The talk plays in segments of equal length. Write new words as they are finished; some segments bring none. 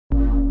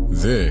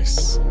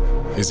This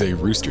is a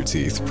Rooster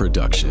Teeth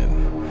production.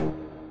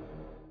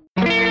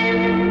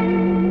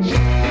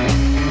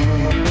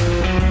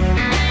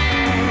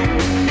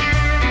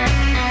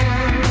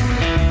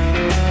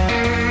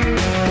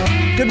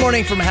 Good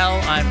morning from hell.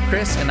 I'm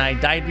Chris, and I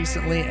died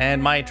recently,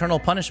 and my eternal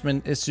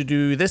punishment is to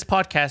do this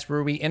podcast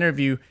where we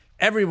interview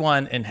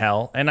everyone in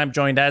hell. And I'm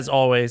joined, as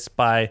always,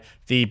 by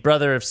the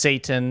brother of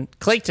Satan,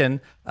 Clayton,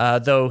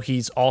 though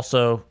he's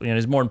also,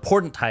 his more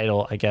important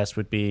title, I guess,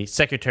 would be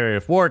Secretary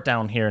of War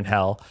down here in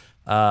hell.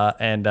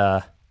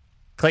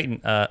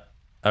 Clayton,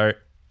 are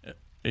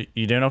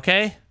you doing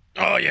okay?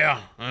 Oh, yeah.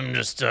 I'm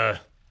just,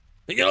 a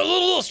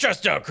little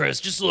stressed out,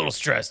 Chris. Just a little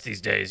stressed these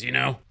days, you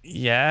know?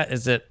 Yeah,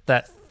 is it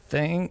that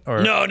thing?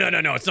 Or No,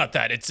 it's not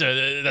that. It's,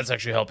 that's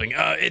actually helping.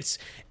 It's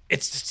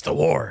the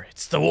war.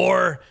 It's the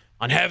war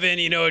on heaven,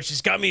 it's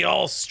just got me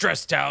all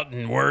stressed out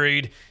and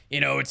worried.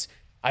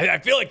 I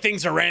feel like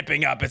things are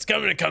ramping up. It's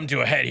going to come to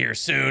a head here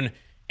soon,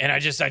 and I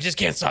just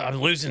can't stop. I'm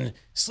losing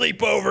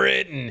sleep over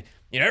it, and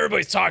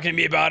everybody's talking to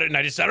me about it, and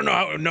I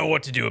don't know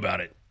what to do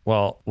about it.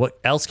 Well, what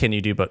else can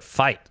you do but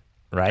fight,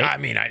 right? I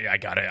mean, I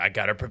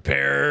gotta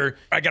prepare.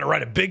 I gotta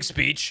write a big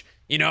speech.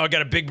 I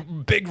got a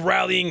big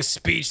rallying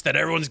speech that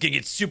everyone's gonna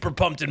get super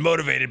pumped and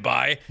motivated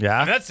by.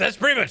 Yeah, and that's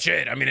pretty much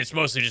it. I mean, it's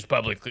mostly just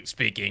public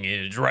speaking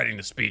and writing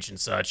the speech and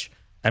such.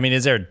 I mean,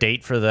 is there a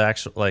date for the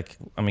actual,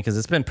 because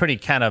it's been pretty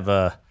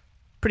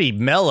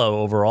mellow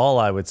overall,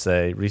 I would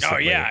say, recently. Oh,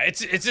 yeah.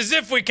 It's as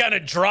if we kind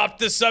of dropped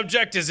the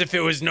subject as if it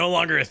was no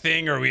longer a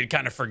thing or we had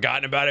kind of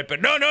forgotten about it.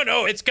 But no,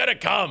 it's going to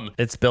come.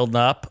 It's building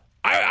up.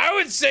 I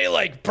would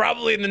say,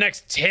 probably in the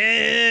next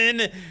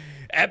 10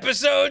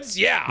 episodes.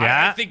 Yeah.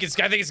 I think it's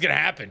going to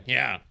happen.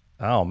 Yeah.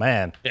 Oh,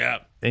 man. Yeah.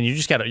 And you're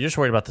just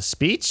worried about the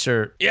speech,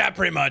 or? Yeah,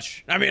 pretty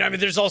much. I mean,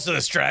 there's also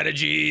the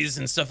strategies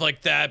and stuff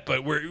like that,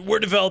 but we're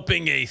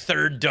developing a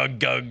third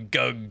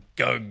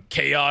Gug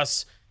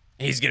Chaos.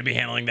 He's going to be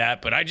handling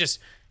that, but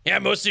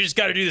mostly just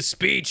got to do the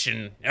speech,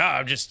 and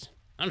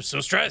I'm so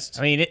stressed.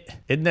 I mean,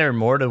 isn't there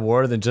more to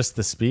war than just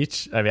the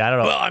speech? I mean, I don't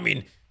know. Well, I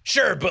mean,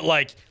 sure, but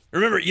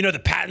remember, the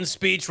Patton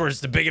speech where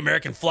it's the big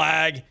American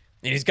flag,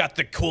 and he's got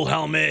the cool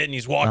helmet, and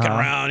he's walking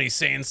around, he's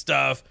saying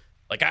stuff.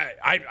 I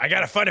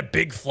got to find a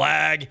big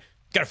flag,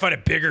 got to find a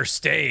bigger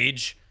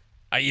stage.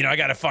 I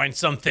got to find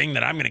something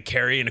that I'm going to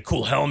carry and a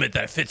cool helmet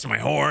that fits my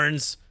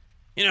horns.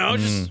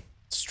 Just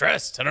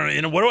stressed. I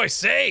don't know. What do I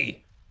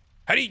say?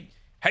 How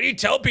do you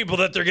tell people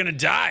that they're going to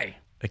die?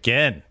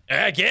 Again.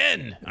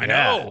 I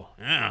know.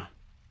 Yeah.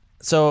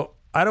 So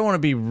I don't want to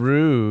be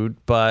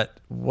rude, but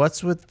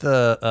what's with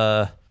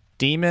the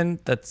demon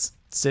that's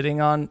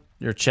sitting on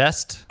your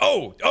chest?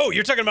 Oh,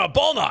 you're talking about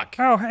Balnock.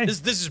 Oh, hey.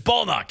 This is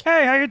Balnock.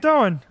 Hey, how you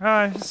doing?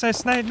 It's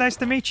nice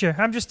to meet you.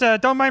 I'm just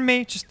don't mind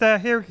me. Just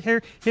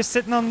here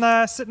sitting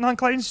on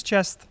Clayton's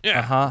chest.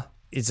 Yeah. Uh-huh.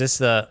 Is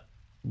this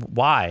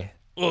why?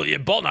 Well, yeah,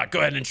 Balnock, go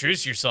ahead and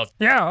introduce yourself.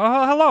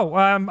 Yeah. Hello.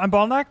 I'm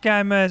Balnock.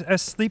 I'm a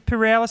sleep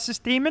paralysis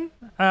demon.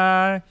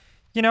 My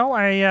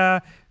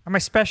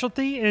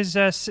specialty is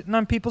sitting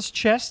on people's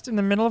chest in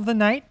the middle of the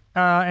night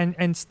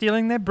and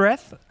stealing their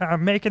breath,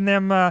 making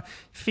them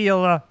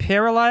feel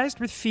paralyzed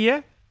with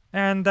fear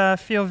and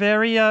feel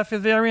very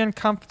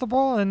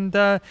uncomfortable, and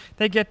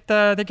they get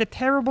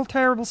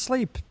terrible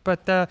sleep.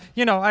 But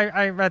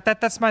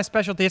that's my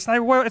specialty. It's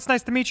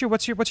nice to meet you.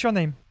 What's your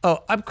name?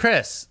 Oh, I'm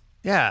Chris.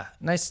 Yeah,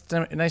 nice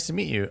to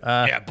meet you.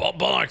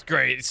 Balnock's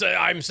great. So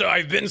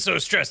I've been so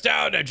stressed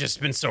out. I've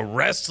just been so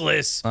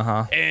restless.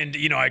 And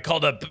I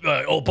called up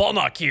old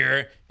Balnock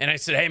here, and I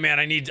said, "Hey, man,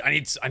 I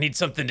need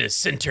something to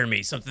center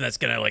me, something that's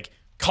gonna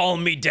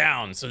calm me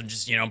down." So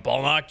just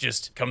Balnock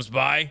just comes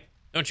by,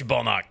 don't you,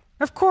 Balnock?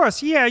 Of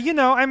course, yeah.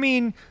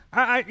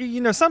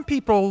 Some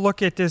people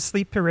look at this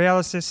sleep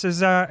paralysis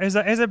as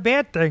a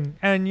bad thing,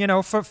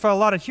 and for a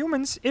lot of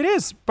humans, it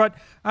is. But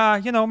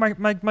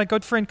my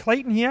good friend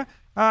Clayton here.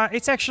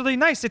 It's actually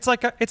nice. It's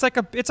like a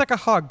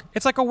hug.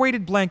 It's like a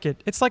weighted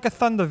blanket. It's like a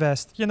thunder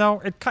vest.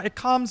 It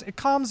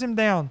calms him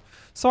down.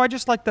 So I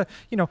just like to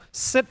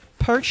sit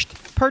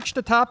perched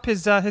atop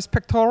his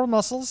pectoral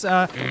muscles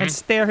and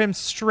stare him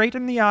straight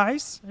in the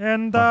eyes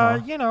and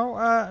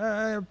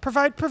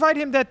provide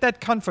him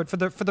that comfort for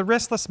the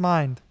restless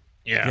mind.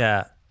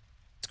 Yeah.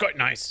 It's quite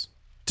nice.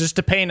 Just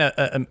to paint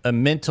a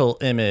mental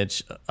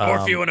image. Or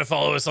if you want to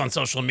follow us on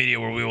social media,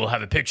 where we will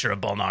have a picture of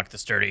Balnock the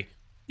Sturdy.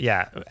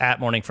 Yeah,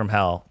 at Morning from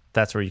Hell.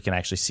 That's where you can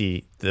actually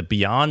see the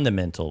beyond the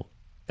mental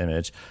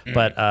image.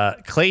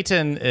 But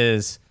Clayton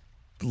is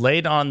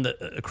laid on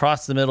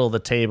across the middle of the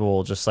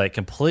table, just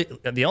complete.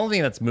 The only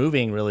thing that's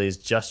moving really is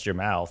just your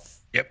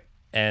mouth. Yep.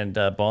 And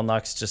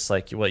Balnock's just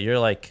you're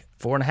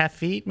 4.5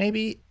 feet,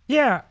 maybe.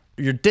 Yeah.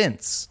 You're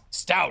dense.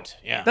 Stout.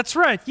 Yeah. That's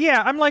right.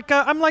 Yeah, I'm like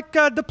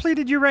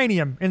depleted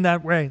uranium in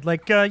that way.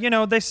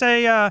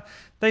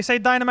 They say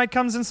dynamite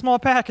comes in small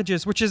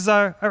packages, which is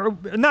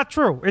not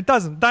true. It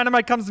doesn't.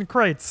 Dynamite comes in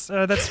crates.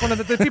 That's one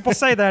of the people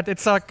say that.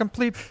 It's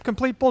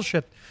complete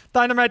bullshit.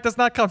 Dynamite does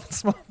not come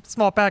in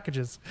small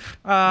packages.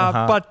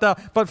 But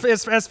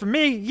as for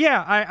me,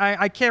 yeah,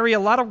 I carry a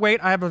lot of weight.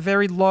 I have a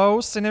very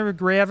low center of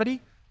gravity.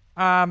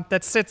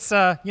 that sits,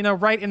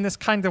 right in this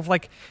kind of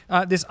like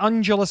this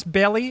undulous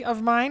belly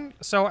of mine.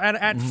 So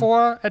at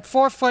 4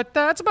 foot,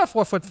 it's about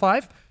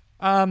 4'5".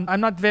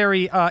 I'm not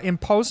very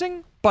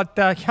imposing, but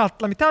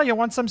let me tell you,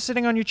 once I'm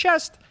sitting on your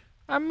chest,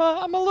 I'm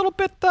a little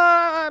bit,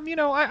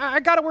 I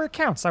got it where it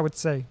counts, I would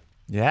say.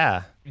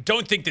 Yeah.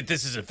 Don't think that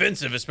this is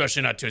offensive,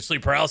 especially not to a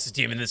sleep paralysis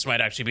team, and this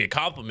might actually be a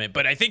compliment,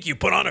 but I think you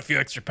put on a few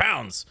extra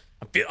pounds.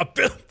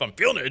 I'm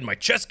feeling it in my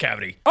chest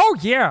cavity. Oh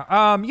yeah,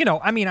 I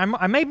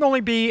may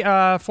only be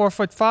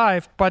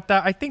 4'5", but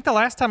I think the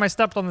last time I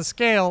stepped on the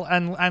scale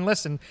and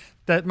listen,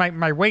 that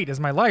my weight is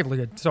my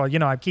livelihood. So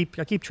I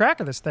keep track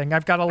of this thing.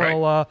 I've got a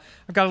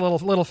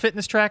little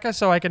fitness tracker,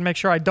 so I can make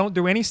sure I don't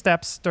do any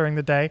steps during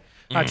the day.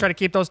 I try to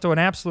keep those to an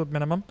absolute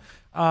minimum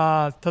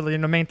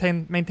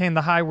to maintain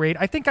the high weight.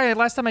 I think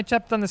last time I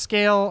stepped on the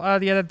scale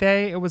the other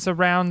day, it was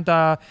around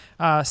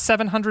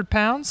 700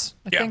 pounds.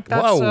 I think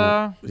that's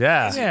Whoa.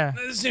 Yeah.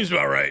 This seems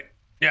about right.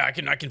 Yeah, I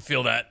can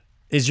feel that.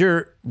 Is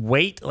your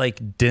weight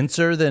like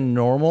denser than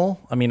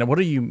normal? I mean, what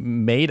are you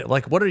made?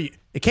 Like, what are you?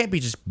 It can't be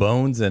just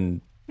bones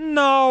and.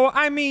 No,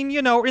 I mean,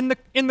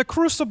 in the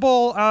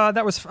crucible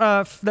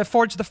that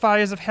forged the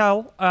fires of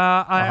hell,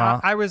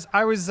 I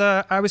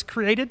was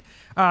created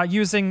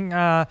using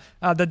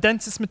the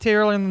densest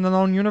material in the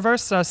known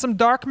universe. Some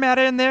dark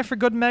matter in there for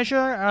good measure.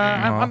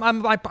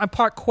 I'm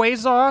part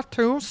quasar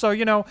too, so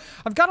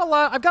I've got a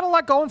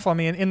lot going for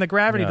me in the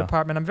gravity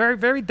department. I'm very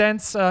very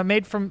dense,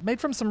 made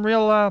from some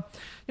real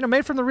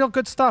made from the real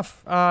good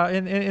stuff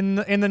in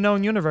the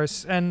known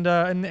universe and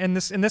in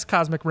this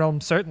cosmic realm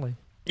certainly.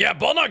 Yeah,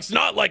 Balnock's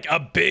not like a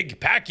big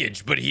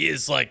package, but he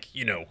is like,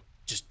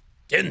 just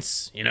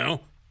dense,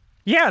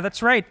 Yeah,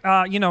 that's right.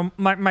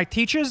 My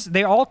teachers,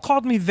 they all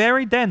called me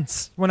very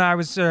dense when I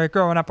was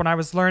growing up. When I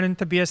was learning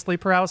to be a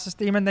sleep paralysis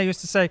demon, they used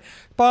to say,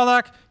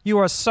 Balnock, you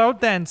are so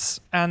dense.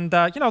 And,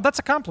 that's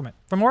a compliment.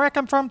 From where I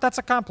come from, that's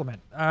a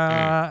compliment.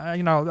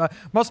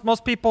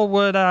 Most people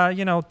would,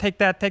 take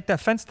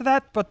offense to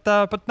that.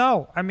 But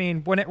no, I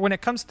mean, when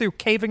it comes to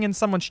caving in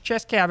someone's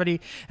chest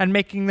cavity and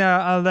making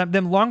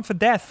them long for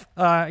death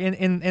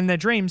in their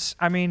dreams,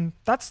 I mean,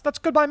 that's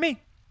good by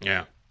me.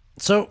 Yeah.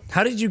 So,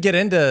 how did you get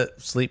into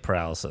sleep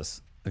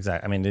paralysis?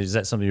 Exactly. I mean, is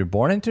that something you were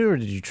born into, or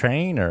did you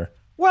train, or?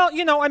 Well,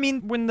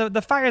 when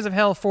the fires of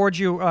hell forge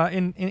you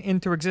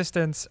into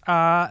existence,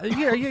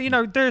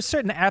 there's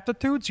certain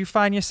aptitudes you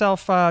find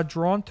yourself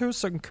drawn to,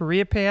 certain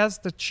career paths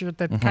that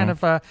kind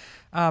of,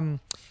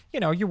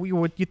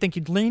 you think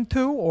you'd lean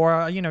to,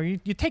 or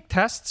you take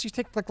tests, you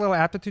take like little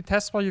aptitude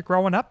tests while you're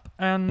growing up,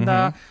 and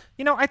I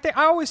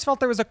always felt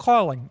there was a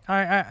calling.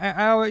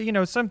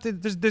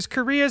 There's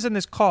careers and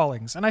there's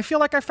callings, and I feel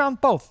like I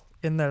found both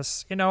in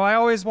this. I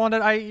always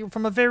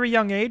from a very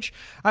young age,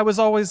 I was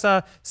always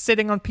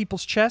sitting on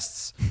people's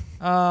chests.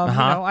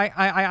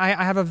 I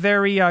have a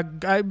very,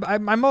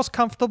 I'm most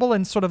comfortable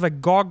in sort of a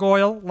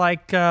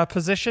gargoyle-like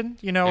position.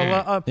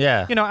 I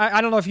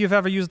don't know if you've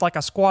ever used like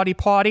a squatty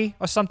potty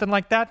or something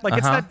like that. Like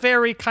it's that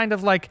very kind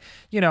of like,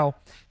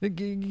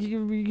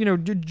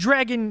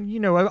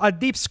 dragging, a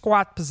deep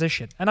squat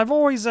position. And I've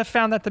always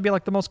found that to be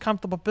like the most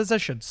comfortable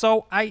position.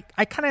 So I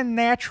kind of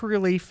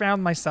naturally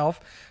found myself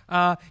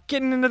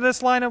getting into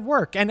this line of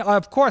work. And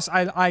of course,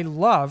 I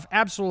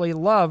absolutely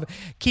love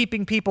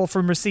keeping people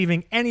from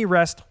receiving any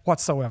rest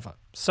whatsoever.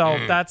 So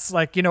that's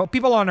like,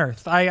 people on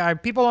Earth.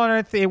 People on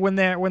Earth, when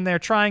they're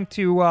trying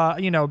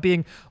to,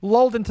 being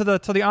lulled into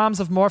the arms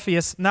of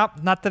Morpheus. Nope,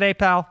 not today,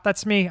 pal.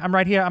 That's me. I'm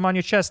right here. I'm on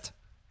your chest.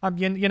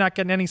 You're not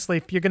getting any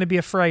sleep. You're going to be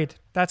afraid.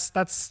 That's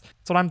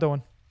what I'm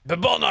doing. But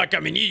Balnock,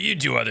 I mean, you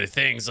do other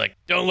things. Like,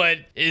 don't let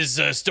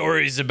his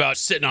stories about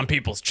sitting on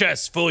people's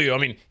chests fool you. I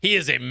mean, he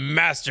is a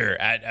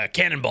master at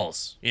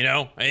cannonballs,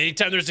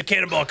 Anytime there's a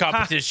cannonball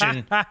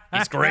competition,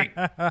 he's great.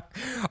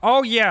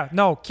 Oh, yeah.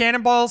 No,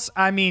 cannonballs,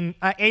 I mean,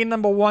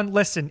 number one,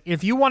 listen,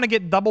 if you want to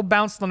get double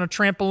bounced on a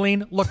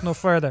trampoline, look no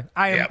further.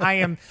 I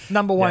am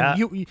number one.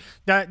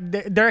 Yeah.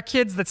 There are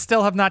kids that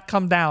still have not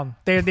come down.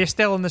 They're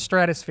still in the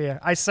stratosphere.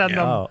 I send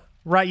them... Oh.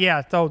 Right,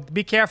 yeah. So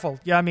be careful.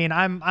 Yeah, I mean,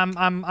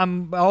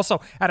 I'm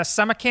also at a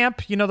summer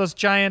camp. Those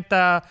giant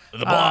the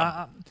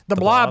blob. The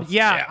blob.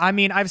 Yeah. Yeah. I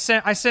mean, I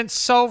sent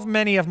so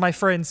many of my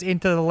friends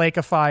into the lake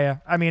of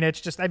fire. I mean,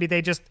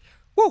 they just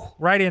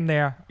right in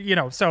there.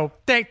 So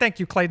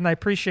thank you, Clayton. I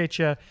appreciate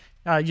your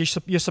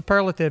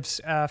superlatives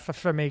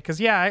for me,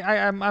 because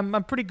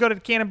I'm pretty good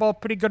at cannonball,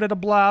 pretty good at a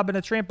blob and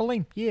a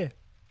trampoline. Yeah.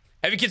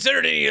 Have you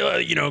considered any,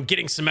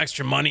 getting some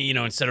extra money,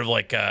 instead of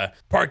like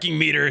parking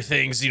meter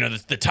things,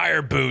 the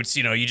tire boots,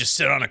 you just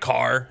sit on a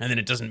car and then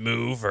it doesn't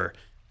move? Or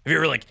have you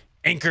ever like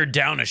anchored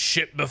down a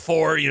ship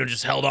before,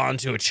 just held on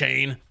to a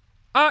chain?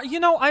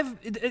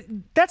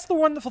 That's the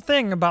wonderful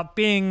thing about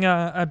being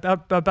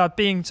about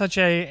being such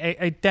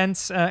a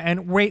dense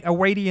and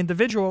weighty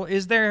individual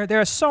is there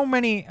are so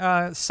many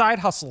side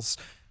hustles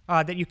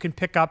that you can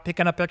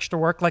picking up extra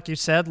work, like you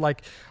said,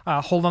 like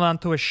holding on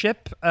to a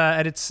ship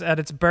at its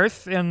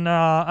berth in the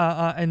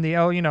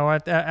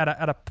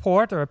at a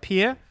port or a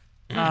pier,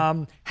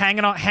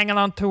 hanging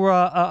on to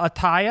a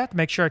tire to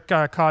make sure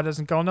a car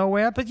doesn't go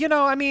nowhere. But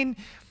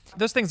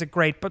Those things are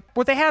great, but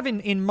what they have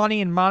in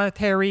money and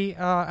monetary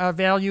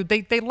value,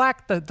 they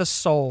lack the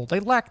soul. They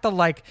lack the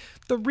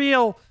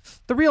real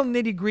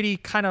nitty gritty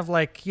kind of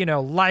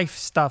life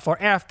stuff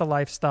or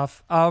afterlife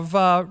stuff of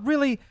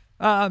really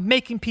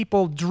making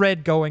people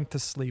dread going to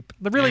sleep.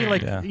 Really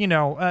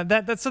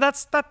because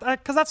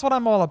that's what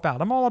I'm all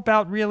about. I'm all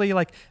about really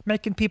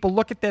making people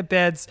look at their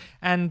beds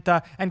and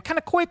kind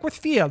of quake with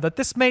fear that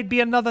this may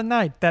be another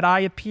night that I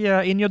appear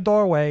in your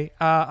doorway,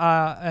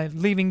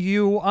 leaving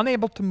you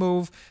unable to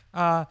move,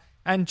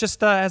 and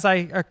just as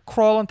I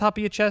crawl on top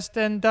of your chest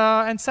and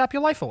sap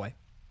your life away.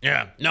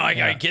 Yeah, no,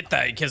 I get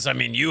that because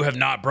you have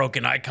not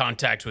broken eye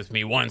contact with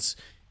me once.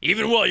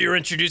 Even while you were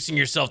introducing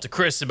yourself to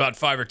Chris about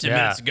 5 or 10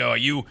 minutes ago,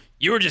 you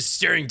were just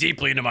staring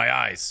deeply into my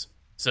eyes.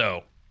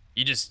 So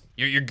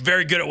you're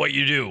very good at what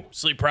you do.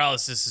 Sleep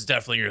paralysis is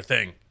definitely your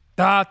thing.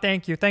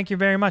 Thank you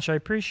very much. I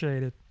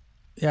appreciate it.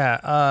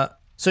 Yeah.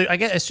 So I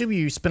assume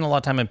you spend a lot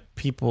of time in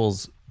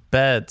people's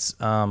beds.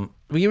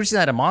 We recently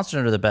had a monster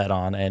under the bed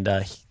on, and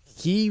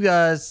he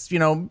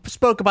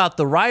spoke about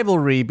the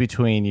rivalry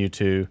between you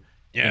two.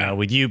 Yeah.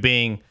 With you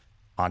being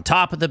on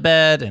top of the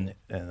bed and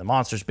the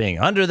monsters being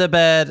under the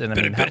bed, and a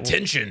bit of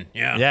tension.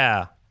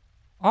 Yeah.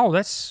 Oh,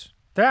 that's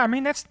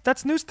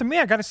news to me.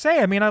 I gotta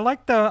say. I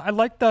like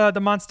the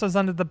monsters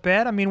under the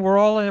bed. We're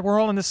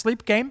all in the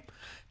sleep game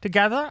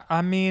together.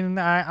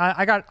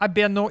 I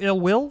bear no ill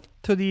will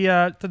to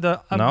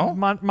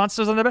the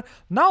monsters under the bed.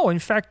 No, in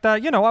fact,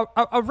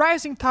 a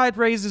rising tide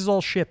raises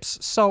all ships.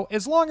 So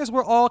as long as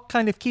we're all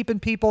kind of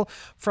keeping people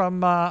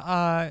from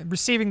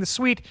receiving the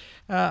sweet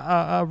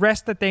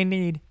rest that they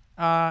need.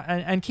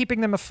 And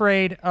keeping them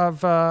afraid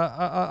of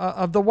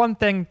the one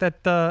thing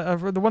that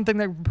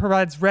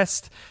provides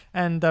rest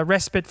and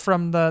respite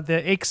from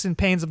the aches and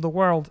pains of the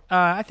world.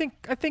 I think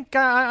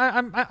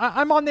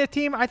I'm on their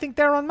team. I think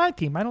they're on my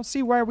team. I don't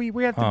see why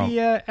we have to be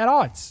at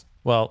odds.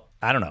 Well,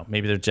 I don't know.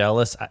 Maybe they're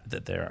jealous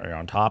that they're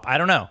on top. I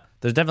don't know.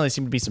 There definitely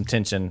seems to be some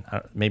tension.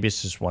 Maybe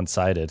it's just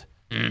one-sided.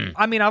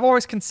 I've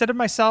always considered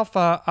myself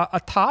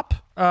a top,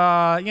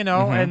 and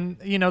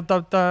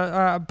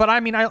but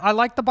I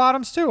like the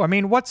bottoms too.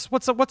 What's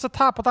a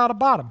top without a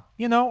bottom?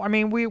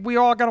 We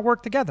all got to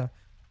work together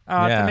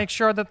to make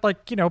sure that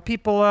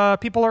people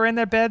are in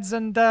their beds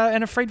and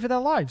afraid for their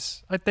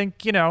lives. I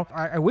think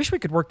I wish we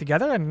could work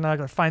together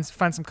and find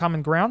some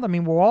common ground.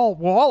 We're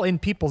all in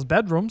people's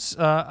bedrooms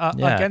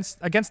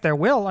against their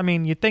will.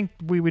 You think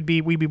we'd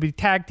be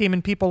tag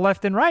teaming people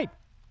left and right?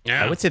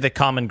 Yeah, I would say the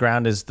common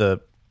ground is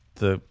the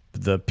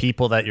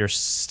people that you're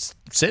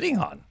sitting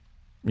on,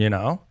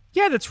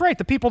 Yeah, that's right.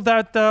 The people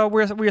that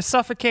we're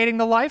suffocating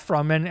the life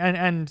from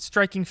and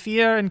striking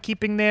fear and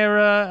keeping their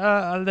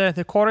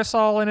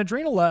cortisol and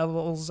adrenal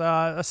levels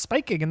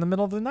spiking in the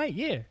middle of the night.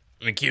 Yeah.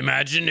 Can you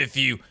imagine if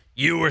you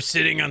were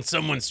sitting on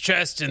someone's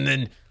chest and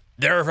then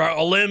their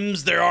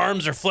limbs, their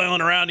arms are flailing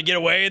around to get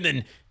away, and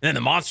then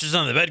the monsters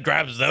on the bed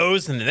grabs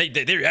those and they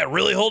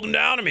really hold them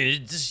down? You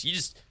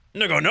just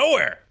don't go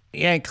nowhere.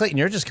 Yeah, and Clayton,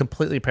 you're just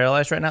completely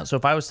paralyzed right now. So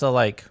if I was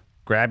to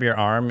grab your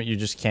arm, you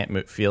just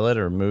can't feel it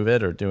or move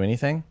it or do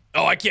anything?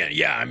 Oh, I can't.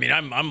 Yeah,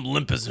 I'm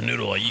limp as a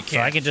noodle. You can't.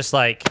 So I could just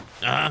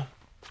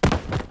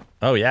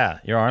Oh yeah,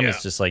 your arm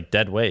is just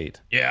dead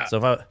weight. Yeah. So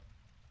if I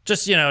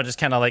just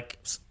kind of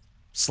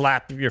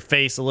slap your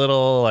face a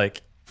little,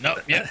 no,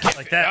 yeah,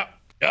 like that.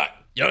 Yeah,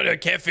 I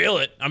can't feel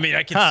it.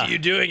 I can see you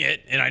doing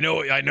it, and I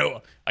know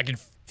I can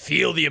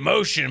feel the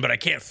emotion, but I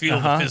can't feel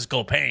the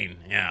physical pain.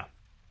 Yeah.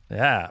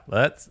 Yeah,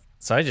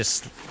 so I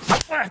just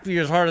slap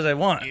you as hard as I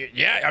want.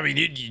 Yeah,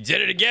 you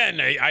did it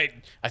again.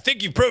 I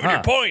think you've proven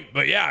your point,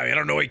 but yeah, I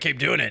don't know why you keep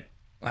doing it.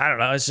 I don't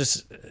know. It's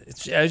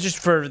just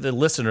for the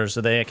listeners so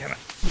they kind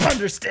of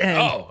understand.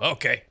 Oh,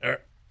 okay.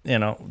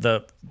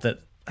 The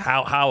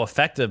how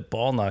effective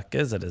Balnock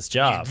is at his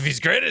job.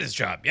 He's great at his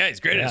job. Yeah, he's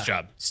great at his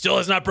job. Still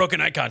has not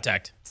broken eye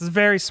contact. This is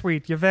very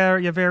sweet. You're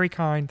very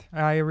kind.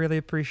 I really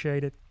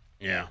appreciate it.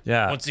 Yeah.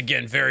 Yeah. Once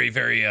again, very,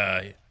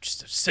 very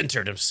just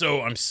centered. I'm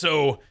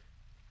so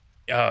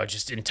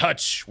just in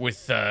touch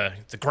with the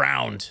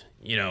ground,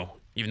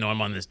 even though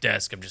I'm on this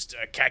desk,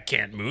 I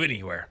can't move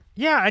anywhere.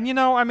 Yeah, and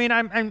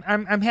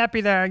I'm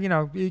happy that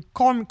you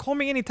call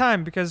me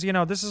anytime because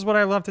this is what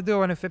I love to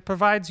do, and if it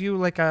provides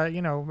you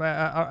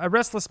a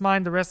restless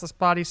mind, a restless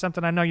body,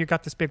 something I know you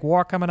got this big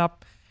war coming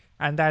up,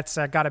 and that's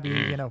got to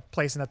be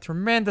placing a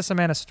tremendous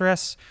amount of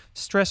stress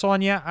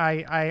on you.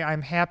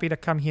 I'm happy to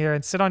come here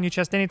and sit on your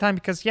chest anytime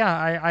because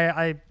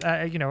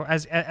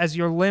as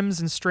your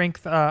limbs and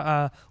strength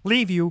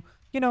leave you.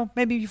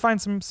 Maybe you find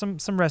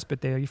some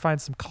respite there. You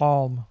find some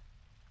calm.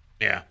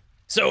 Yeah.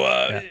 So,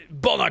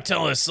 Balnock,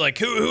 tell us,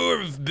 who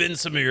have been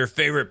some of your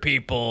favorite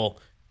people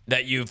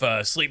that you've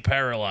sleep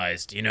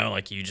paralyzed? You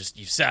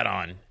sat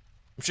on. I'm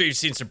sure you've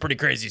seen some pretty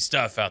crazy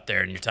stuff out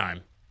there in your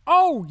time.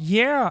 Oh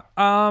yeah.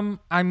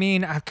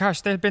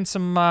 Gosh, there've been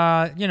some.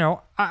 I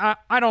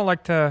don't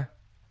like to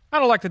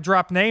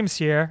drop names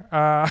here,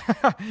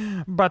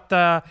 but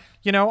I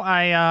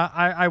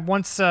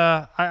once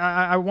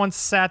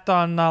sat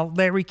on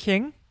Larry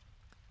King.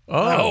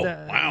 Oh,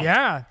 wow.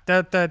 Yeah,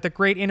 the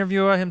great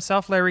interviewer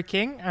himself, Larry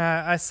King.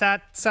 I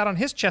sat on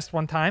his chest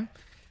one time,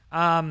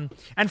 and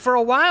for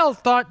a while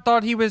thought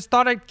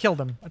I'd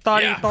killed him.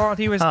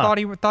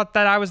 Thought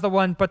that I was the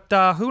one, but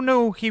who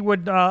knew he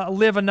would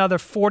live another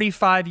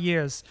 45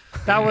 years?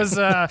 That was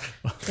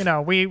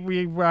we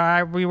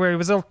were, it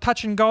was a little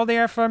touch and go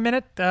there for a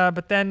minute,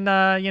 but then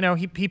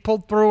he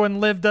pulled through and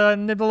lived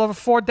over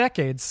 4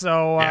 decades.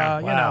 So wow.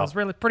 it was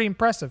really pretty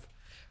impressive.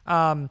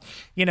 I'm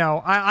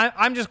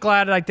just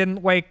glad I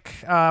didn't wake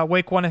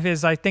one of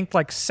his, I think,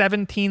 like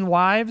 17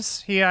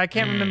 wives. I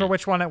can't remember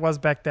which one it was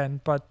back then,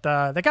 but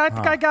the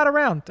guy got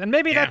around, and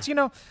maybe that's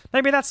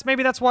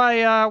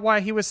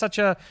why he was such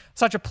a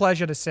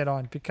pleasure to sit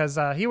on, because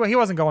he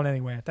wasn't going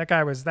anywhere. That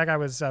guy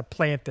was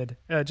planted,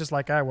 just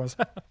like I was.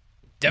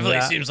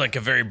 Definitely seems like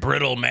a very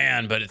brittle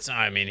man, but it's not.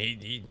 I mean,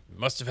 he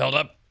must have held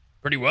up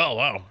pretty well.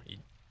 Wow.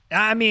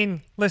 I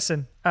mean,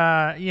 listen,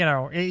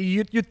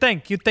 you'd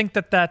think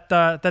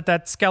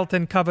that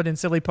skeleton covered in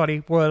silly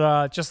putty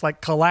would just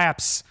like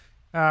collapse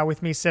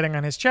with me sitting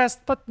on his chest,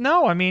 but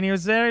no. I mean, he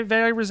was very,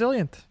 very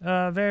resilient,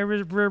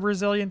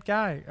 resilient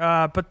guy.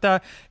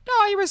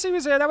 No, he was.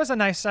 That was a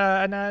nice.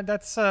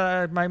 That's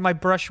my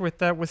brush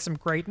with some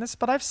greatness.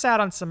 But I've sat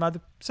on some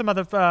other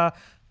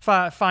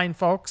fine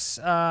folks.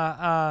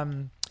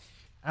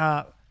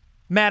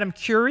 Madame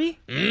Curie,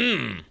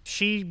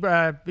 she,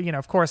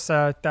 of course,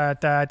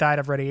 died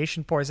of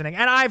radiation poisoning.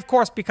 And I, of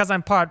course, because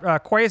I'm part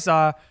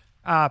quasar,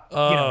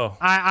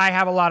 I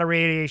have a lot of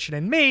radiation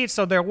in me.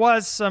 So there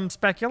was some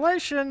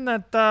speculation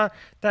that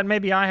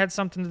maybe I had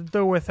something to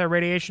do with her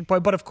radiation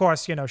poisoning. But of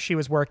course, she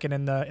was working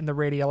in the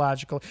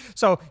radiological.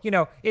 So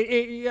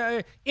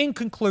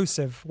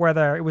inconclusive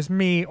whether it was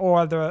me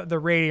or the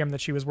radium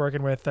that she was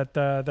working with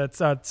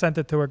that sent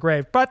it to her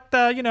grave. But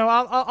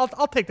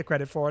I'll take the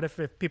credit for it if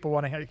people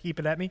want to heap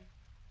it at me.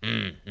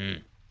 Mm-hmm.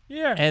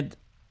 Yeah. And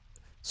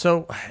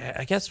so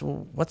I guess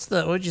what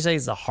would you say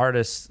is the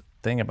hardest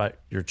thing about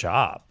your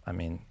job? I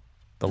mean,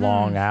 the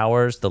long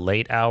hours, the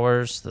late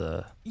hours,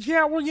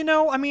 Yeah,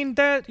 well, I mean,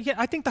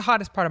 I think the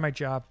hardest part of my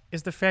job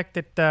is the fact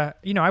that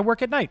I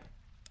work at night.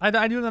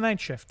 I do the night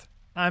shift.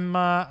 I'm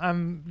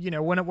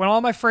when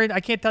all my friends, I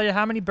can't tell you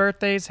how many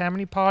birthdays, how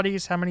many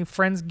parties, how many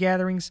friends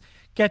gatherings,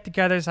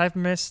 get-togethers I've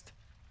missed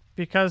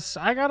because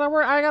I gotta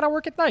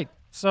work at night.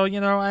 So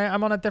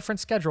I'm on a different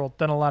schedule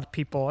than a lot of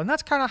people, and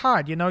that's kind of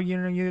hard.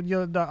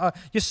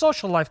 Your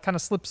social life kind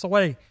of slips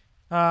away,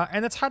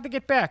 and it's hard to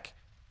get back.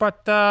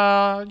 But so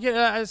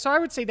I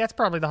would say that's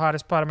probably the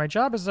hardest part of my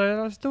job is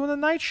doing the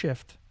night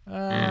shift.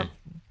 I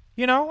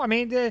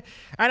mean,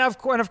 and of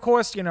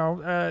course,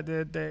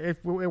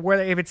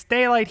 if it's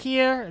daylight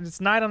here and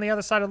it's night on the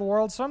other side of the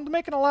world, so I'm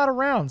making a lot of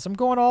rounds. I'm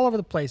going all over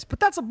the place, but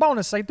that's a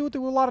bonus. I do a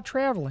lot of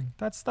traveling.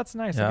 That's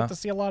nice. Yeah. I get to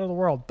see a lot of the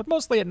world, but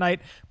mostly at night,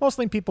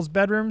 mostly in people's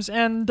bedrooms,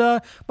 and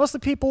mostly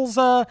people's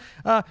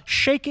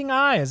shaking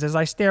eyes as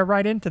I stare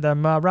right into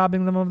them,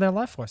 robbing them of their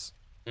life force.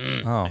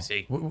 I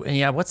see.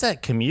 Yeah, what's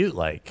that commute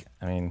like?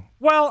 I mean,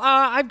 well,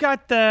 I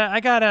got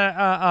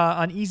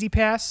an Easy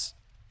Pass,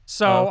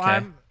 so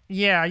okay.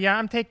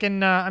 I'm taking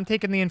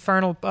the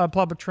infernal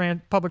public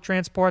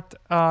transport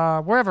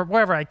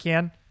wherever I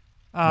can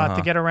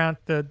to get around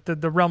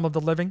the realm of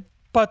the living.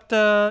 But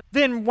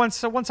then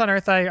once on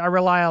Earth, I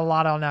rely a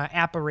lot on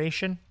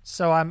apparition.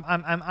 So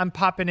I'm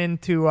popping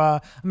into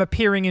I'm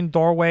appearing in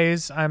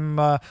doorways. I'm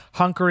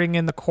hunkering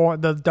in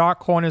the dark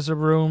corners of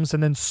rooms,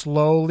 and then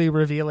slowly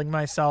revealing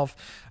myself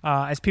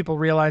as people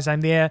realize I'm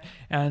there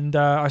and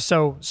are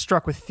so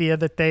struck with fear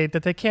that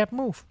they can't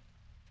move.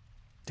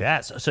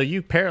 yeah. So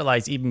you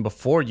paralyze even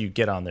before you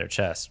get on their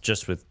chest,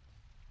 just with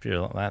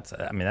fear.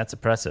 That's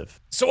impressive.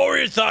 So what were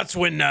your thoughts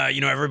when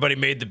everybody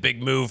made the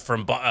big move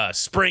from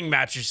spring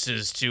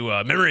mattresses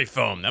to memory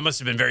foam? That must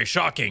have been very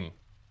shocking.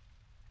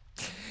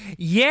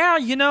 Yeah,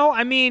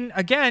 I mean,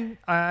 again,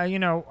 as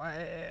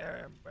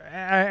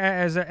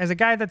a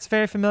guy that's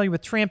very familiar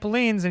with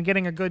trampolines and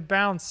getting a good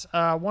bounce,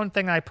 one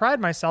thing I pride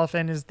myself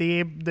in is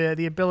the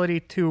ability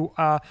to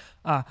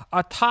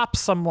atop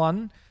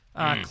someone,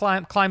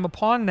 climb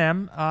upon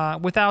them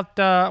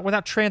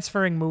without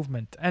transferring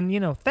movement.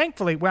 And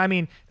thankfully, I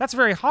mean, that's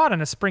very hard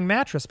on a spring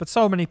mattress, but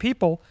so many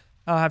people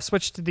have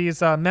switched to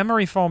these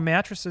memory foam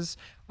mattresses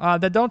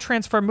that don't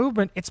transfer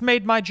movement. It's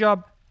made my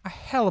job a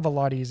hell of a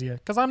lot easier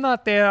because I'm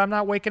not there. I'm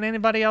not waking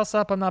anybody else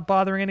up. I'm not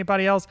bothering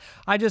anybody else.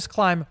 I just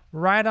climb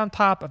right on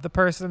top of the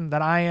person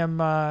that I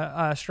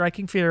am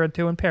striking fear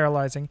into and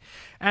paralyzing.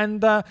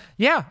 And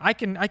I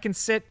can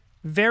sit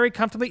very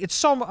comfortably. It's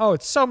so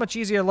much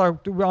easier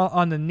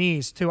on the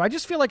knees too. I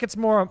just feel like it's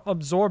more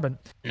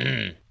absorbent.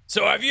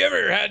 So have you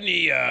ever had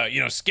any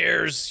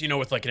scares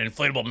with like an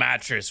inflatable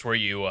mattress where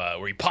you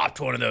popped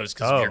one of those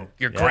because of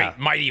your great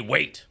mighty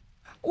weight?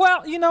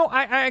 Well,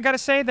 I gotta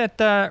say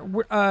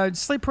that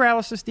sleep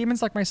paralysis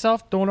demons like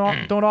myself don't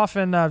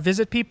often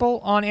visit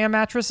people on air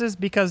mattresses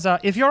because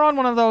if you're on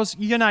one of those,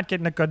 you're not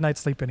getting a good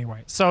night's sleep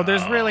anyway. So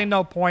there's really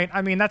no point.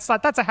 I mean, that's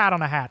a hat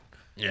on a hat.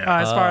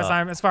 Yeah.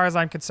 As far as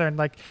I'm concerned,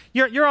 like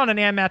you're on an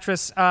air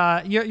mattress.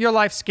 Your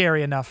life's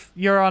scary enough.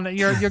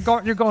 You're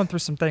going through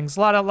some things. A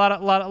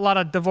lot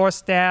of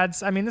divorced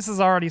dads. I mean, this is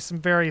already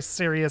some very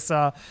serious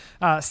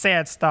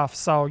sad stuff.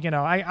 So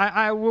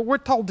we're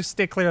told to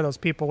stay clear of those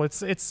people.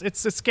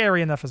 It's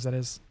scary enough as it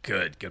is.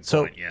 Good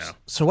So, point. Yeah.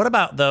 so what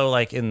about though,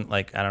 like in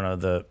like I don't know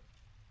the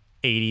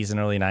 80s and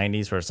early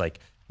 90s, where it's like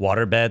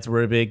water beds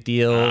were a big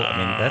deal. I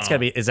mean, that's gotta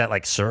be. Is that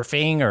like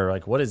surfing or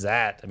like what is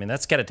that? I mean,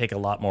 that's gotta take a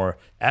lot more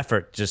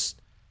effort,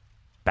 just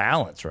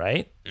balance,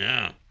 right?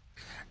 Yeah.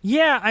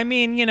 Yeah, I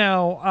mean,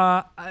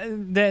 back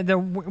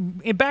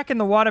in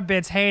the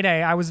waterbed's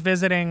heyday, I was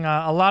visiting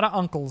a lot of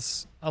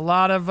uncles, a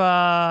lot of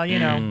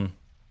a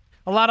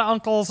lot of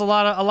uncles, a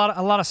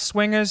lot of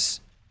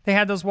swingers. They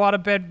had those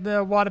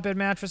waterbed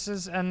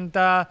mattresses, and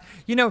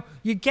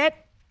you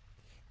get.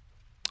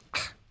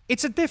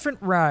 It's a different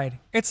ride.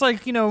 It's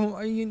like,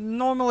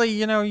 normally,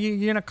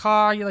 you're in a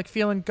car, you're like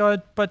feeling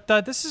good, but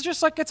this is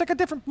just like, it's like a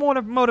different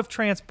mode of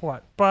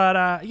transport. But,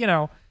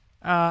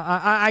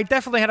 I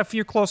definitely had a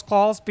few close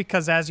calls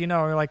because, as you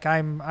know, like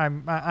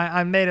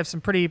I'm made of some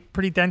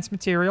pretty dense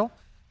material.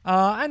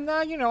 I'm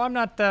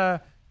not,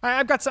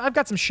 I've got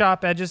some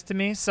sharp edges to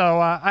me, so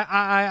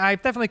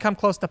I've definitely come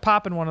close to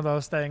popping one of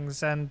those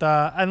things, and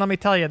let me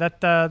tell you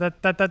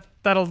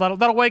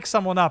that'll wake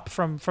someone up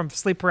from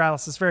sleep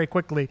paralysis very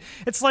quickly.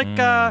 It's like in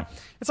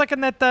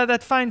that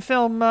fine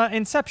film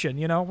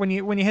Inception. When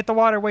you hit the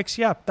water, it wakes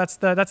you up. That's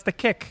the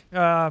kick.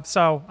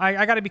 So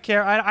I got to be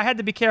careful. I had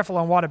to be careful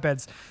on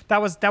waterbeds.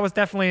 That was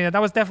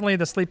definitely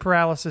the sleep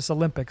paralysis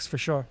Olympics for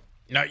sure.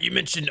 Now, you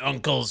mentioned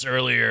uncles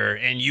earlier,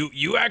 and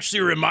you actually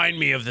remind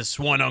me of this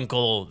one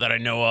uncle that I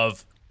know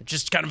of.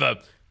 Just kind of a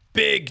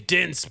big,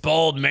 dense,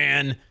 bald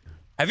man.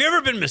 Have you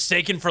ever been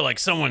mistaken for like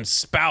someone's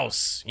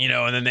spouse,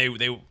 and then they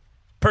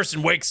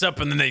person wakes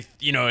up and then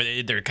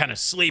they're kind of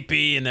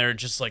sleepy and they're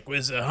just like,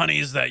 honey,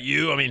 is that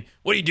you? I mean,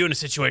 what do you do in a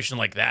situation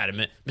like that?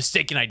 A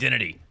mistaken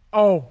identity.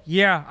 Oh,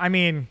 yeah. I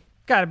mean,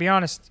 gotta be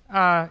honest.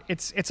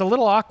 It's a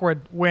little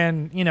awkward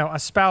when, a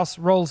spouse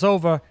rolls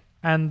over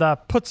and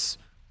puts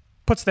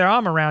their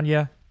arm around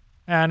you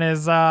and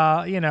is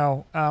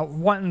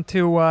wanting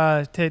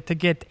to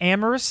get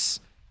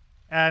amorous,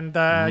 and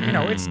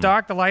it's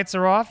dark, the lights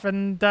are off,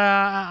 and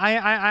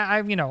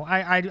I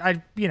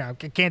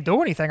can't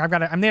do anything.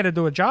 I'm there to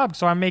do a job,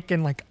 so I'm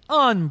making like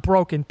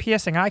unbroken,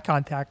 piercing eye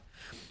contact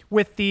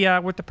with the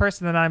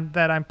person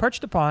that I'm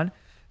perched upon,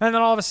 and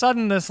then all of a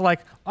sudden this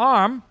like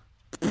arm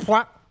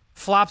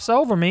flops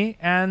over me,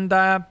 and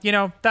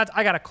that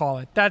I gotta call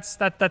it.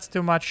 That's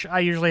too much. I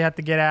usually have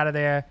to get out of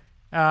there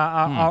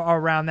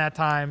around that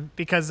time,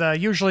 because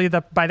usually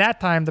by that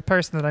time the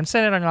person that I'm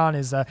sitting on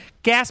is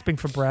gasping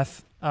for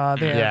breath.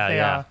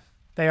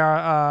 They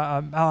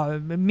are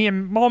mere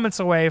moments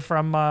away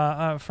from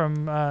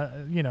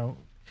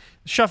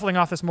shuffling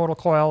off this mortal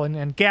coil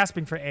and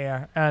gasping for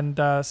air, and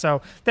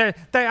so I've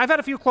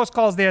had a few close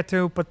calls there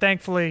too, but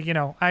thankfully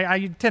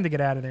I tend to get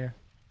out of there.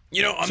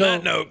 On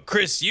that note,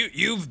 Chris,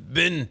 you've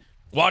been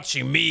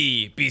watching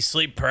me be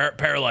sleep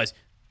paralyzed.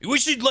 We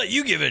should let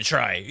you give it a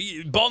try.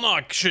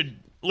 Balnock should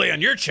lay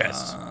on your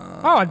chest.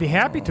 Oh, I'd be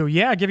happy to.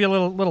 Yeah, give you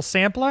a little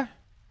sampler.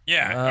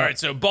 Yeah. All right.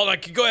 So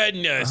Balnock, go ahead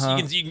and so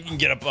you can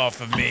get up off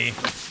of me.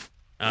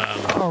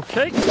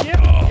 Okay.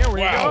 Yeah. Here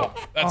we Wow.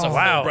 go. That's a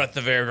full breath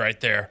of air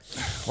right there.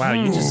 Wow,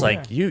 you just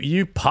like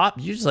you pop.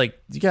 You just like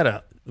you got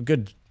a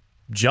good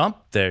jump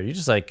there. You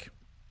just like.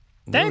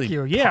 Thank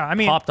you. Yeah, I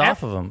mean, popped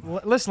off of them.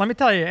 Listen, let me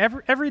tell you,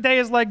 every day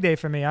is leg day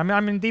for me.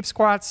 I'm in deep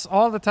squats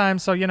all the time,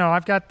 so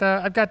I've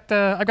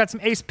got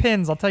some ace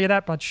pins. I'll tell you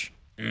that much.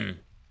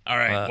 All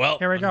right. Well,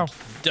 here we go.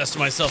 Dust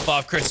myself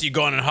off, Chris. You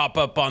go on and hop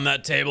up on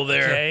that table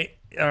there. Okay.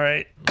 All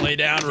right. Lay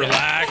down,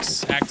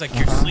 relax, act like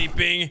you're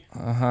sleeping.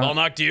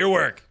 Balnock, do your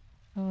work.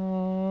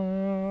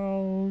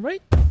 All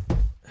right.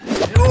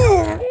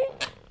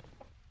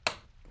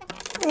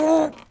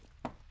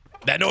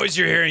 That noise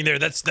you're hearing there,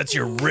 that's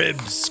your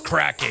ribs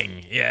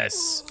cracking.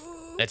 Yes.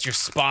 That's your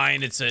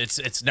spine.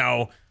 It's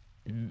now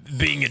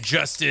being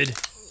adjusted.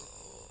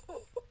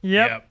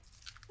 Yep.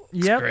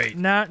 Great.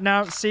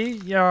 Now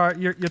see,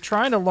 you're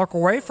trying to look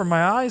away from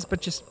my eyes,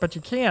 but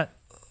you can't.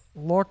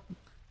 Look,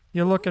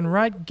 you're looking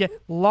right, get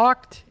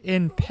locked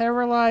in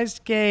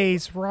paralyzed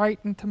gaze right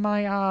into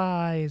my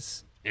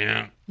eyes.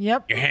 Yeah.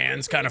 Yep. Your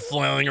hands kind of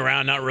flailing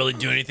around, not really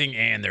doing anything,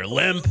 and they're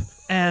limp.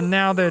 And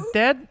now they're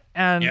dead.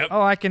 And Yep.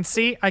 I can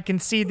see an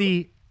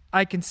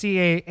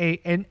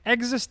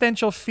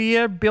existential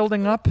fear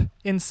building up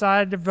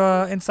inside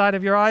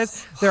of your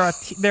eyes.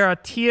 There are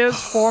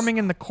tears forming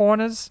in the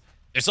corners.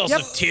 There's also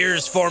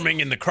tears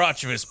forming in the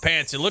crotch of his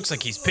pants. It looks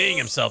like he's peeing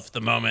himself at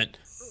the moment.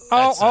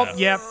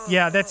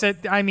 Yeah, that's it.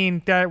 I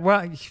mean,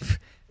 welcome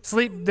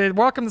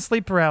to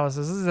sleep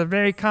paralysis. This is a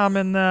very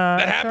common.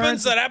 That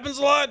happens. That happens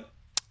a lot.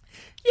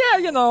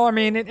 Yeah, I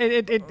mean,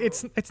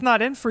 it's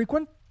not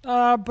infrequent.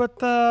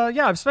 But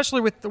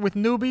especially with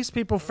newbies,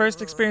 people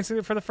first experiencing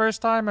it for the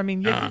first time. I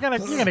mean, you're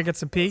gonna get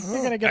some pee.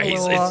 You're gonna get a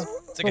little.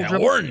 It's like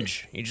an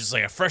orange. You just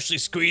like a freshly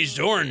squeezed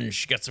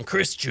orange. You got some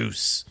Chris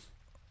juice.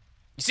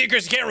 You see,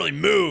 Chris, you can't really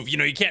move. You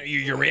know, you can't.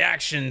 Your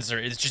reactions are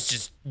it's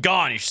just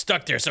gone. You're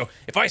stuck there. So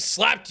if I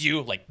slapped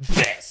you like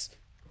this,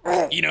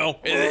 you know,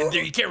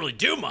 you can't really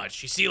do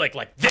much. You see, like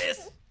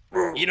this.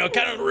 You know,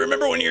 kind of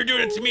remember when you were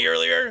doing it to me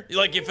earlier?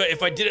 Like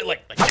if I did it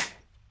like that,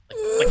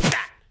 like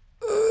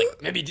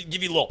maybe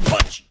give you a little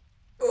punch.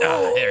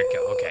 Ah, there we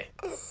go. Okay.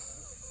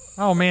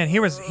 Oh man, he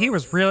was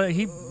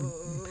really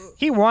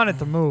he wanted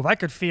to move. I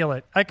could feel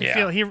it. I could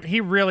feel it. He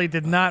really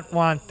did not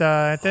want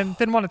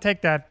didn't want to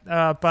take that.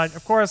 But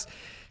of course,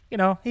 you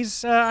know,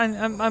 he's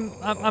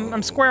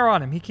I'm square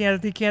on him. He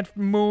can't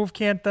move,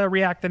 can't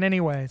react in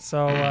any way.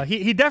 So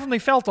he definitely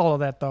felt all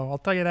of that though. I'll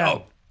tell you that.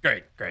 Oh,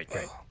 great.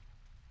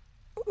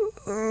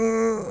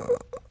 Oh,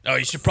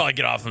 you should probably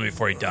get off him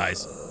before he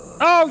dies.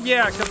 Oh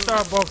yeah,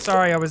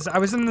 sorry. I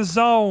was in the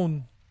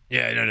zone.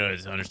 Yeah, no,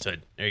 it's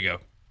understood. There you go.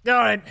 All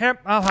right, here,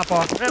 I'll hop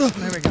off. Yep,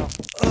 there we go.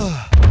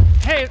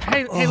 Hey,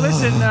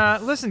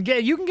 listen.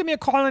 You can give me a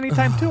call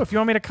anytime too if you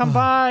want me to come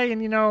by.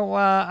 And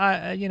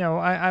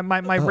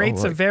my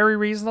rates are very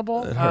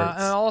reasonable. It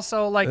hurts. And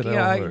also, like,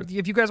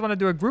 if you guys want to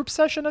do a group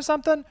session or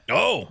something,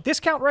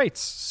 discount rates.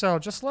 So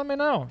just let me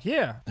know.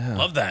 Yeah.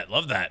 Love that.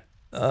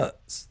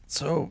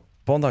 So,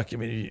 Bolnock, I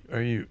mean,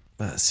 are you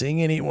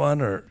seeing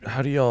anyone, or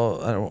how do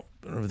y'all? I don't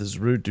know if this is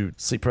rude, do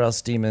sleep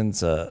paralysis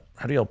demons? How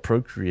do y'all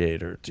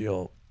procreate, or do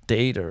y'all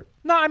date, or?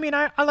 No, I mean,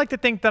 I like to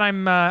think that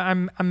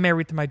I'm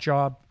married to my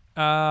job.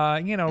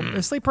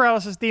 Sleep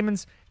paralysis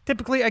demons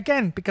typically,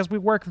 again, because we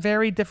work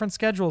very different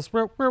schedules.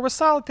 We're a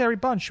solitary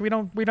bunch. We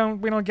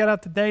don't get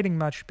out to dating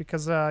much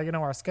because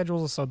our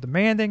schedules are so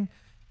demanding,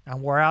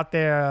 and we're out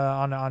there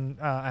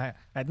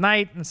at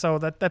night, and so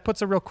that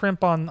puts a real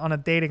crimp on a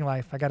dating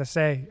life, I gotta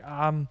say.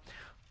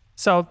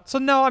 So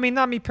no, I mean,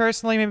 not me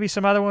personally. Maybe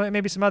some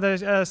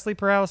other sleep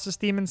paralysis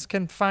demons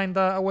can find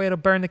a way to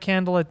burn the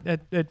candle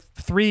at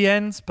three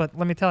ends. But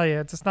let me tell you,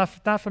 it's just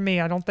not for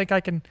me. I don't think I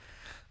can.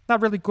 Not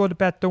really good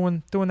about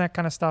doing that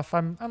kind of stuff.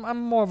 I'm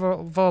more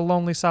of a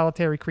lonely,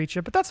 solitary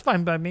creature. But that's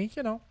fine by me,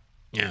 you know.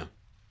 Yeah.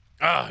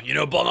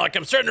 Bolnock,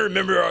 I'm starting to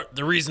remember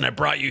the reason I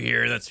brought you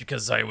here. That's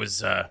because I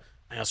was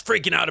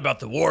freaking out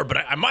about the war, but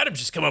I might have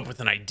just come up with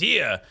an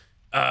idea.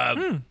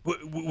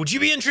 Would you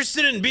be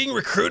interested in being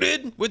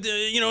recruited with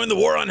in the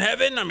war on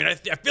heaven? I mean, I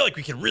feel like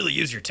we could really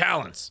use your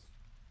talents.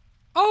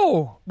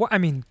 Oh, well, I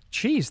mean,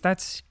 geez,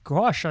 that's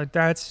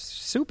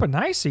super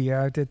nice of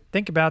you to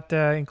think about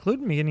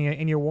including me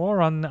in your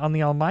war on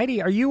the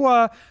Almighty. Are you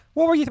what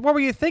were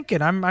you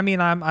thinking?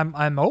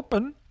 I'm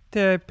open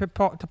to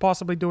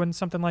possibly doing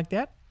something like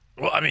that.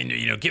 Well, I mean,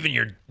 given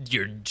your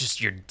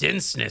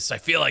denseness, I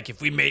feel like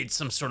if we made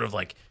some sort of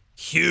like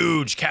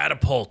huge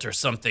catapult or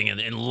something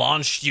and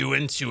launched you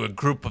into a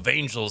group of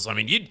angels, I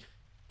mean, you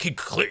could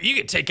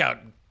take out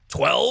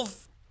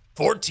 12,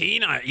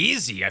 14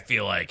 easy, I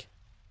feel like.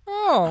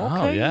 Oh,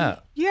 okay. Oh, yeah.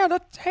 Yeah,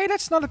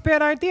 that's not a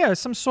bad idea.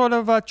 Some sort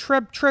of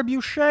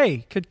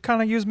trebuchet could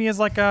kind of use me as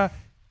like as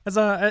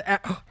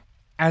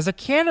a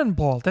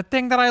cannonball. That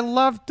thing that I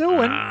love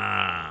doing.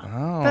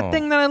 That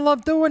thing that I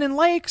love doing in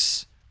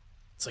lakes.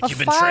 It's like you've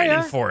been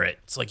training for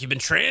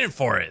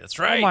it. That's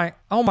right.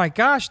 Oh my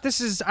gosh! This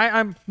is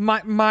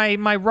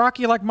my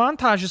Rocky like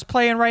montage is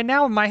playing right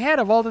now in my head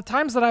of all the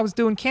times that I was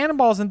doing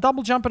cannonballs and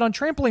double jumping on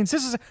trampolines.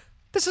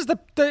 This is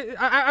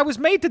I was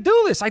made to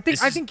do this. I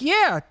think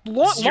yeah.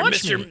 Launch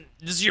me.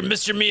 This is your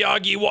Mr.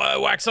 Miyagi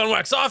wax on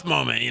wax off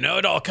moment.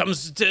 It all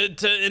comes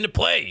into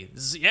play.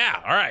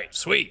 All right,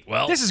 sweet.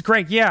 Well, this is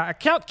great. Yeah,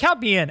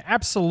 count me in.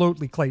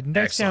 Absolutely, Clayton.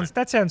 That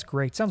sounds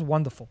great. Sounds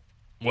wonderful.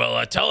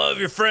 Well, tell all of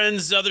your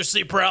friends, other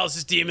sleep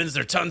paralysis demons.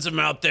 There are tons of them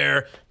out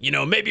there.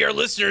 Maybe our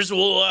listeners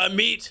will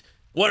meet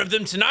one of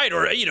them tonight,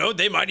 or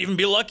they might even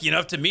be lucky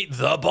enough to meet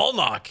the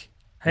Bolnock.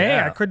 Hey,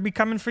 Yeah. I could be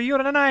coming for you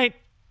tonight.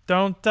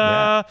 Don't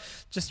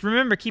just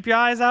remember, keep your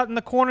eyes out in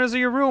the corners of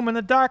your room in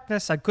the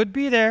darkness. I could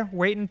be there,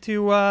 waiting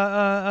to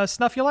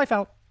snuff your life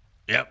out.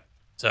 Yep.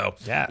 So,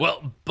 yeah.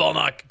 Well,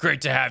 Bolnock,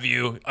 great to have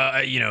you.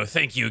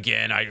 Thank you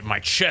again. My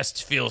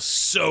chest feels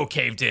so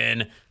caved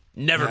in.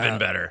 Never been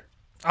better.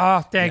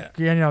 Oh, thank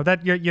you.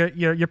 That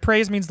your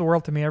praise means the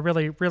world to me. I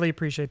really, really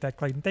appreciate that,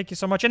 Clayton. Thank you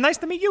so much, and nice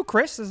to meet you,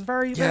 Chris. It's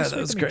very Yeah, sweet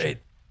that was to meet great.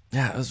 you.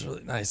 Yeah, it was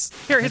really nice.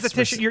 Here's a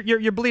tissue.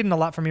 You're bleeding a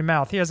lot from your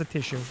mouth. Here's a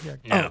tissue. Here.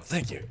 Yeah. Oh,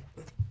 thank you.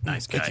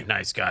 Nice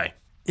guy.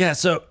 Yeah,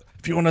 so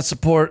if you want to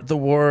support the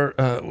war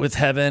with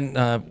heaven,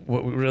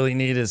 what we really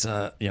need is,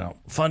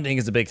 funding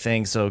is a big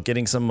thing. So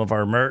getting some of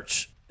our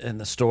merch in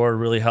the store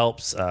really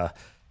helps.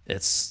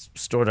 It's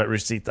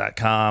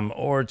store.roosterteeth.com,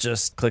 or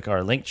just click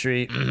our link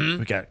tree. Mm-hmm.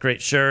 We got great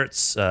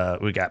shirts.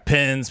 We got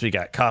pins. We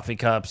got coffee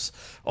cups.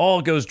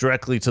 All goes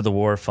directly to the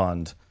war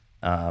fund,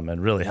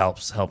 and really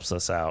helps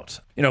us out.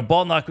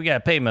 Bolnock, we got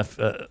to pay him a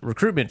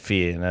recruitment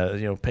fee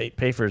and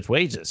pay for his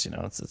wages.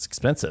 It's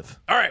expensive.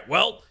 All right.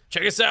 Well,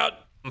 check us out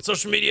on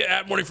social media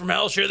at Morning from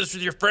Hell. Share this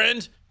with your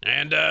friend.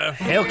 And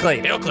Hail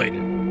Clayton. Hail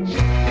Clayton.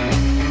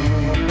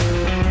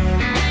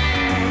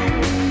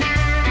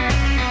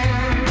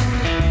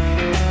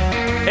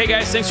 Hey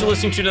guys, thanks for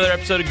listening to another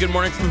episode of Good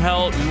Morning from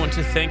Hell. We want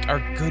to thank our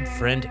good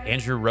friend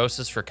Andrew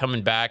Rosas for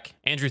coming back.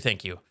 Andrew,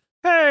 thank you.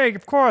 Hey,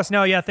 of course.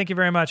 No, yeah, thank you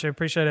very much. I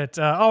appreciate it.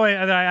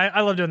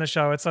 I love doing the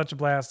show. It's such a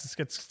blast.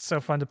 It's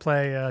so fun to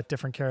play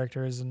different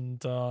characters.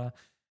 And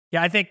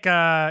yeah, I think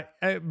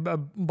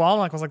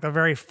Ballnock was like the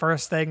very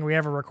first thing we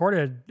ever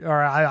recorded,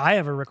 or I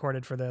ever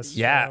recorded for this.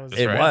 Yeah, So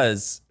it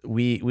was.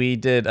 We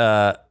did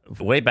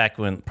way back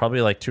when,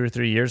 probably like 2 or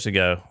 3 years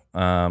ago.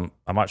 I'm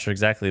not sure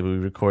exactly, but we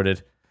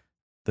recorded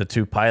the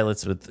 2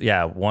 pilots with,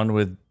 one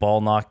with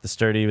Ballnock the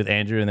Sturdy with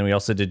Andrew, and then we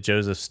also did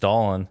Joseph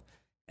Stalin.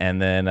 And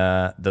then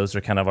those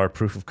are kind of our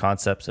proof of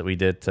concepts that we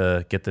did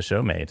to get the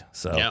show made.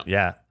 So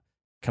yeah,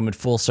 coming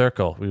full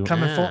circle.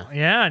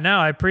 Yeah, no,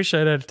 I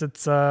appreciate it.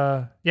 It's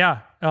a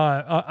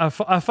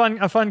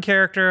fun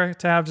character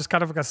to have, just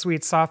kind of like a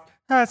sweet,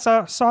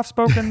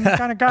 soft-spoken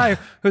kind of guy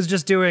who's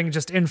just doing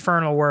just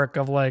infernal work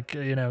of like,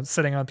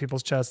 sitting on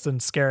people's chests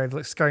and scaring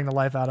the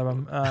life out of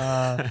them.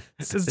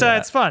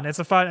 It's fun. It's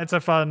a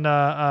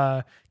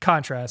fun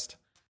contrast.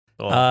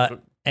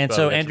 And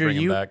so Andrew,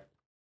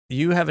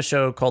 you have a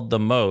show called The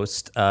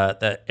Most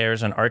that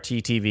airs on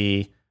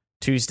RTTV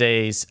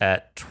Tuesdays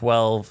at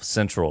 12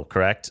 Central,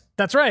 correct?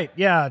 That's right.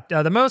 Yeah.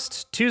 The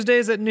Most,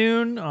 Tuesdays at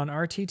noon on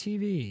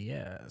RTTV.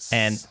 Yes.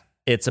 And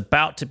it's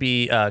about to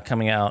be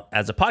coming out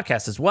as a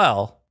podcast as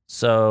well.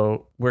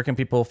 So where can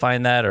people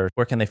find that, or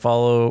where can they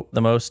follow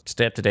The Most,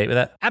 stay up to date with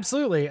that?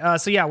 Absolutely.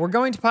 So yeah, we're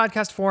going to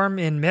podcast form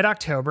in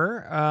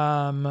mid-October.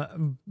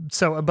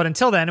 But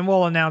until then, and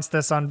we'll announce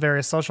this on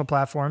various social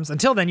platforms.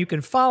 Until then, you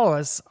can follow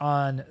us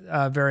on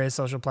various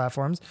social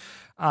platforms.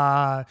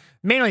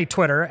 Mainly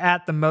Twitter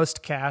at The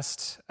Most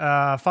Cast.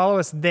 Follow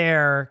us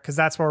there, because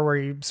that's where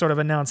we sort of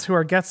announce who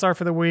our guests are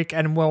for the week,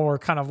 and we'll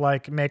kind of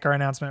like make our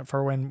announcement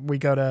for when we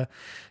go to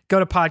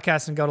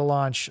podcast and go to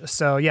launch.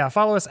 So yeah,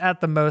 follow us at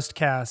The Most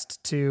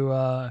Cast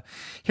to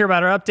hear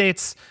about our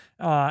updates.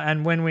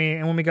 And when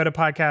we go to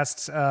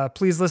podcasts,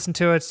 please listen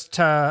to it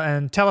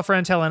and tell a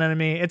friend, tell an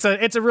enemy. It's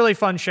a really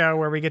fun show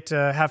where we get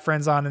to have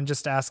friends on and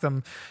just ask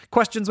them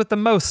questions with the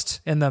most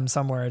in them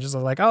somewhere. Just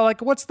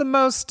like, what's the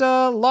most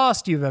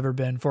lost you've ever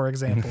been, for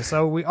example.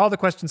 So all the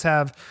questions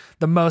have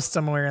the most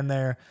somewhere in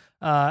there.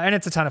 And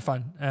it's a ton of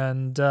fun.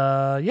 And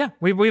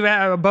we've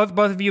both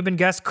of you have been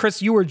guests.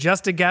 Chris, you were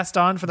just a guest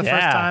on for the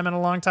first time in a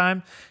long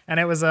time,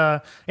 and it was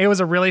a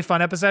really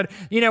fun episode.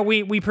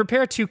 We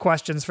prepare 2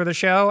 questions for the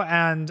show,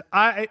 and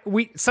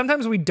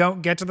sometimes we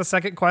don't get to the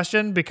second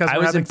question because I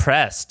was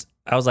impressed.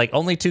 I was like,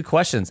 only 2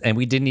 questions, and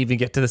we didn't even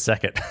get to the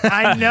second.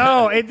 I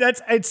know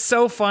it's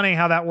so funny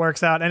how that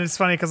works out, and it's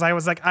funny because I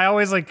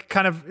always like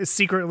kind of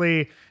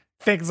secretly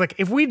think like,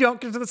 if we don't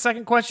get to the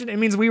second question, it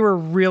means we were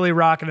really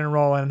rocking and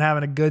rolling and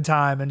having a good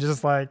time and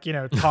just like,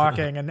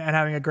 talking and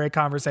having a great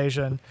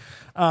conversation.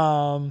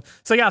 So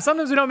yeah,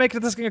 sometimes we don't make it to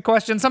the second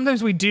question.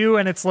 Sometimes we do.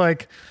 And it's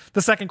like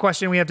the second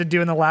question we have to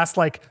do in the last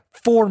like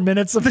 4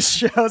 minutes of the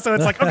show. So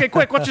it's like, okay,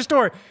 quick, what's your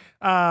story?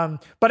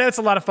 But it's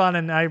a lot of fun,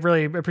 and I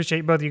really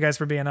appreciate both of you guys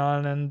for being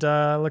on, and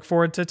look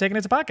forward to taking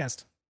it to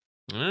podcast.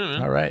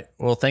 All right.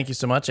 Well, thank you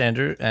so much,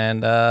 Andrew,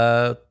 and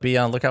be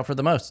on lookout for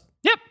The Most.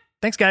 Yep.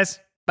 Thanks, guys.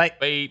 Bye.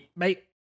 Bye. Bye.